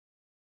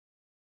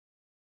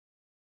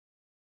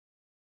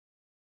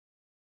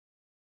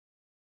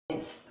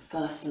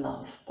First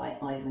Love by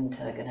Ivan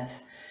Turgenev.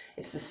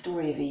 It's the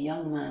story of a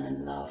young man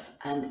in love,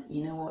 and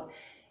you know what?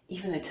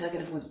 Even though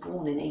Turgenev was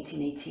born in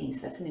 1818, so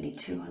that's nearly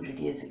 200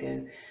 years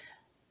ago,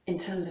 in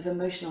terms of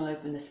emotional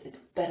openness, it's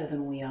better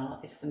than we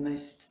are. It's the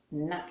most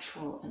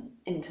natural and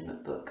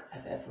intimate book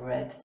I've ever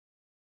read.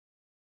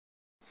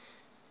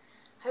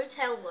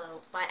 Hotel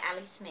World by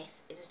Allie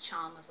Smith is a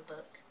charm of a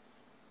book.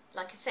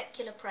 Like a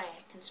secular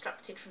prayer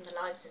constructed from the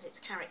lives of its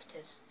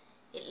characters,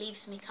 it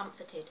leaves me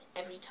comforted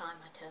every time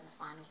I turn the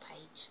final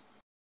page.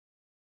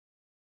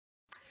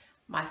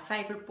 My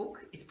favourite book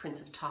is Prince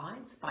of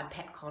Tides by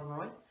Pat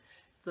Conroy.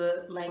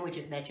 The language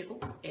is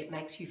magical. It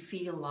makes you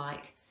feel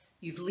like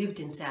you've lived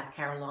in South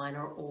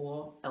Carolina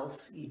or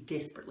else you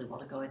desperately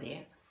want to go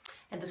there.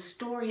 And the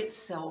story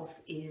itself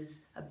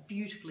is a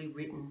beautifully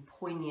written,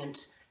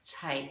 poignant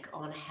take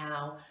on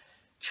how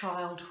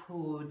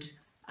childhood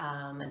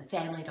and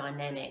family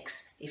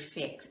dynamics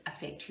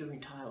affect your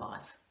entire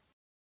life.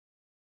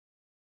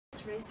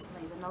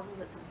 Recently, the novel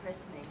that's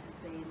impressed me has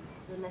been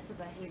The Lesser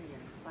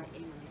Bohemians by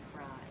Emma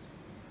McBride.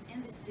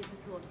 In this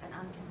difficult and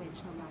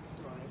unconventional love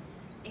story,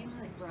 Emma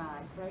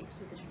McBride breaks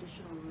with the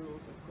traditional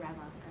rules of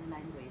grammar and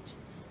language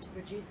to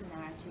produce a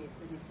narrative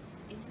that is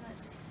intimate,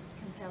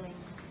 compelling,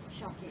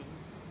 shocking,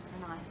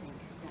 and I think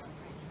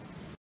groundbreaking.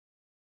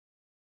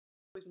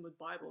 Poisonwood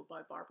Bible by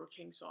Barbara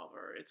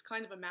Kingsolver. It's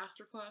kind of a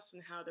masterclass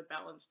in how to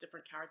balance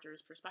different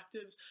characters'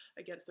 perspectives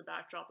against the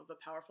backdrop of a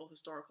powerful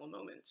historical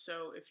moment.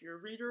 So if you're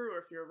a reader or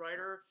if you're a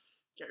writer,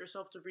 get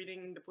yourself to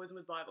reading the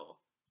Poisonwood Bible.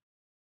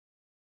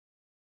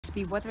 To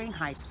be Wuthering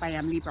Heights by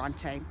Emily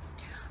Bronte.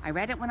 I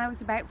read it when I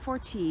was about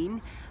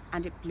 14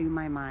 and it blew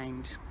my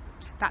mind.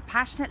 That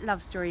passionate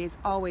love story is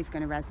always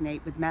going to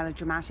resonate with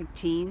melodramatic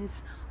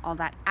teens, all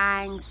that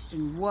angst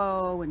and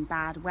woe and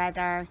bad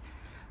weather.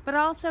 But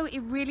also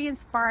it really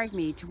inspired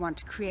me to want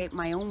to create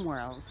my own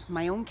worlds,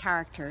 my own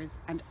characters,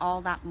 and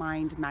all that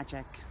mind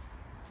magic.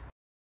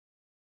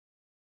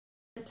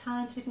 The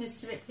Talent Witnessed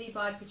Directly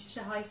by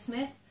Patricia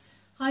Highsmith.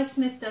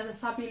 Highsmith does a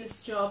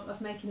fabulous job of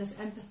making us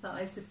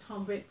empathise with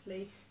Tom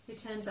Ripley, who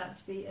turns out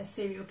to be a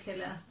serial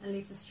killer and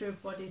leaves a strew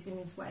of bodies in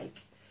his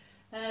wake.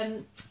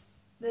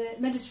 The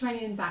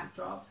Mediterranean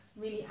backdrop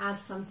really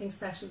adds something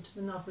special to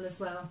the novel as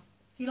well.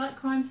 If you like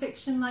crime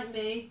fiction like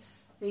me,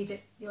 read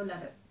it, you'll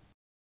love it.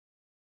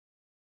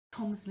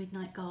 Tom's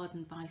Midnight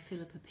Garden by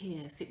Philippa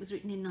Pearce. It was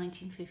written in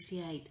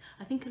 1958.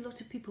 I think a lot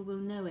of people will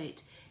know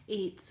it.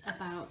 It's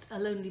about a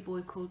lonely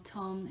boy called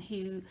Tom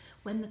who,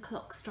 when the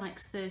clock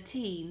strikes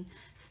 13,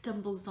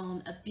 stumbles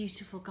on a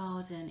beautiful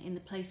garden in the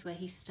place where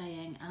he's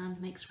staying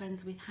and makes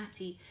friends with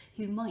Hattie,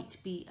 who might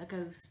be a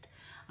ghost.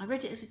 I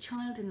read it as a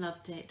child and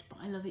loved it, but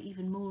I love it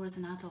even more as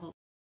an adult.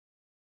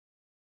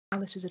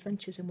 Alice's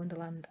Adventures in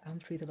Wonderland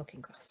and Through the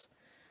Looking Glass.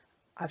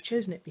 I've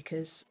chosen it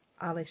because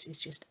Alice is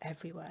just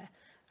everywhere.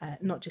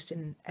 Not just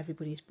in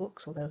everybody's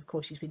books, although of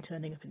course she's been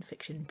turning up in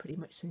fiction pretty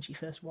much since she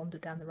first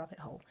wandered down the rabbit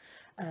hole,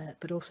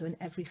 but also in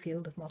every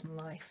field of modern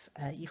life.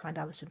 You find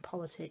Alice in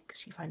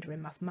politics, you find her in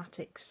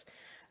mathematics,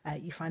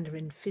 you find her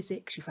in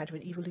physics, you find her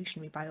in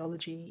evolutionary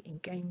biology, in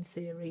game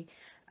theory,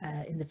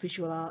 in the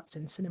visual arts,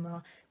 in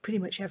cinema. Pretty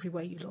much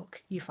everywhere you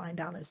look, you find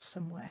Alice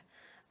somewhere.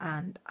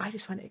 And I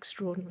just find it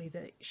extraordinary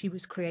that she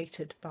was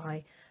created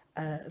by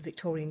a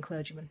Victorian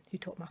clergyman who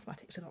taught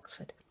mathematics at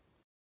Oxford.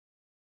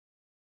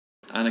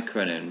 Anna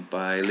Karenina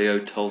by Leo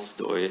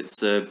Tolstoy.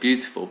 It's a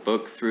beautiful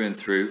book through and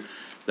through.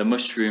 The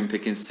mushroom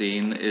picking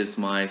scene is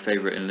my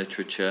favourite in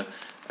literature.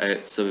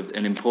 It's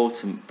an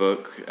important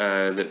book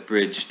that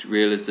bridged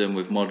realism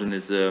with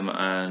modernism,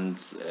 and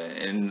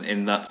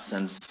in that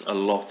sense a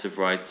lot of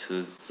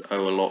writers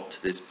owe a lot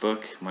to this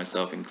book,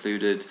 myself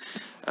included,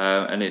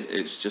 and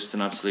it's just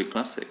an absolute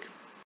classic.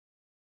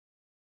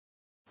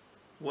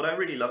 What I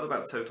really love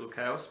about Total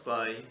Chaos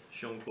by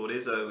Jean-Claude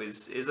Izzo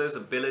is Izzo's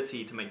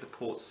ability to make the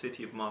port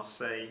city of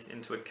Marseille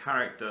into a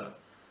character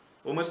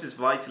almost as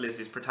vital as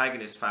his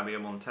protagonist Fabio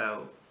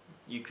Montel.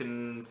 You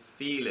can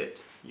feel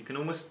it. You can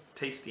almost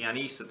taste the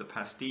anise of the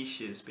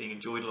pastiches being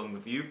enjoyed along the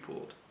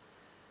viewport.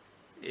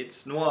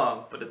 It's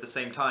noir, but at the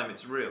same time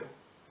it's real.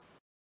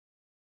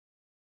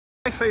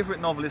 My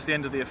favourite novel is The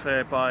End of the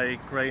Affair by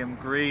Graham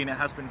Greene. It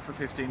has been for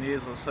 15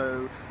 years or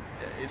so.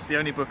 It's the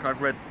only book I've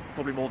read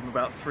probably more than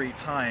about 3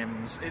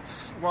 times.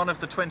 It's one of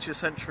the 20th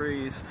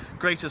century's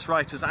greatest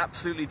writers,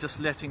 absolutely just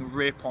letting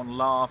rip on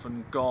love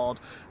and God.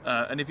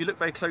 And if you look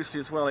very closely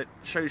as well, it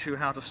shows you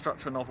how to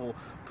structure a novel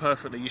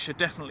perfectly. You should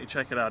definitely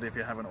check it out if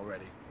you haven't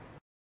already.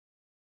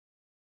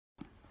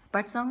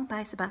 Birdsong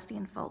by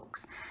Sebastian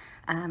Faulks.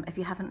 If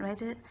you haven't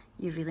read it,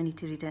 you really need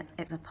to read it.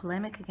 It's a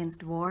polemic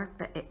against war,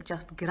 but it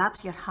just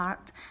grabs your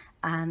heart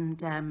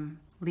and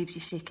leaves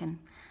you shaken.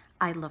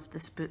 I loved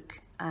this book.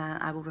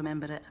 I will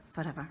remember it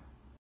forever.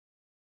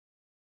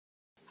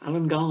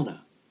 Alan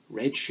Garner,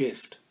 Red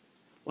Shift,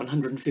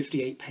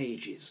 158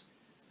 pages,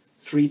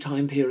 3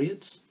 time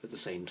periods at the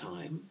same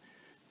time,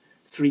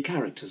 3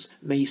 characters,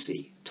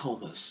 Macy,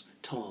 Thomas,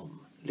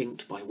 Tom,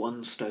 linked by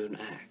one stone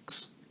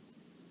axe.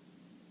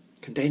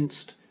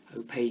 Condensed,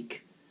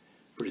 opaque,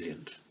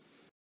 brilliant.